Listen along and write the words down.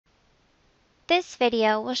This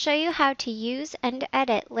video will show you how to use and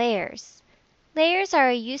edit layers. Layers are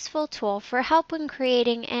a useful tool for help when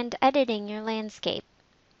creating and editing your landscape.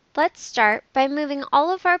 Let's start by moving all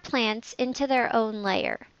of our plants into their own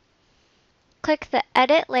layer. Click the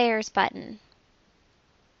Edit Layers button.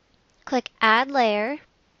 Click Add Layer,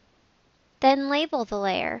 then label the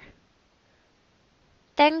layer.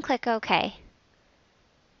 Then click OK.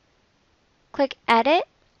 Click Edit,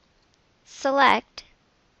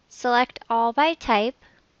 Select All by Type,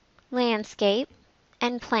 Landscape,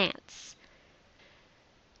 and Plants.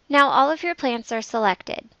 Now all of your plants are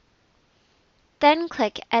selected. Then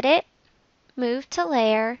click Edit, Move to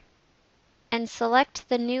Layer, and select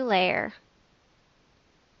the new layer.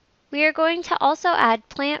 We are going to also add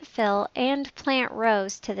plant fill and plant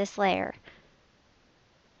rows to this layer.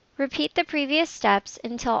 Repeat the previous steps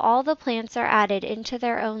until all the plants are added into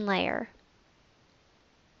their own layer.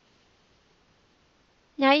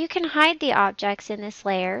 Now you can hide the objects in this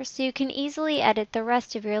layer so you can easily edit the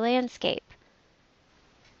rest of your landscape.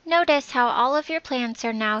 Notice how all of your plants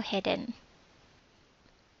are now hidden.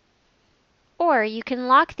 Or you can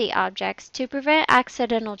lock the objects to prevent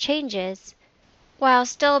accidental changes while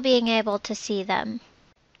still being able to see them.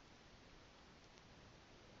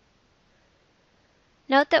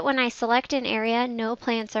 Note that when I select an area, no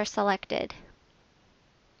plants are selected.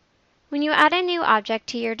 When you add a new object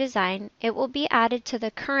to your design, it will be added to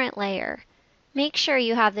the current layer. Make sure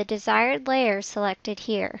you have the desired layer selected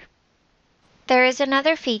here. There is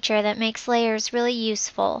another feature that makes layers really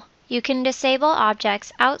useful. You can disable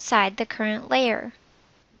objects outside the current layer.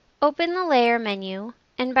 Open the Layer menu,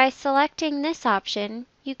 and by selecting this option,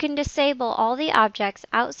 you can disable all the objects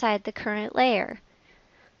outside the current layer.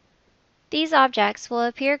 These objects will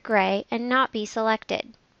appear gray and not be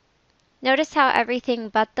selected. Notice how everything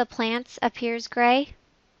but the plants appears gray?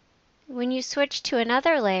 When you switch to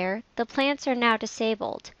another layer, the plants are now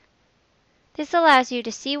disabled. This allows you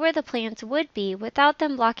to see where the plants would be without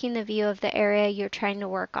them blocking the view of the area you're trying to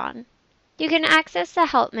work on. You can access the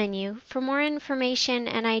Help menu for more information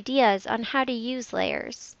and ideas on how to use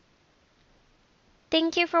layers.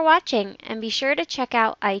 Thank you for watching, and be sure to check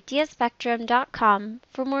out ideaspectrum.com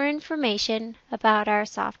for more information about our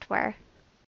software.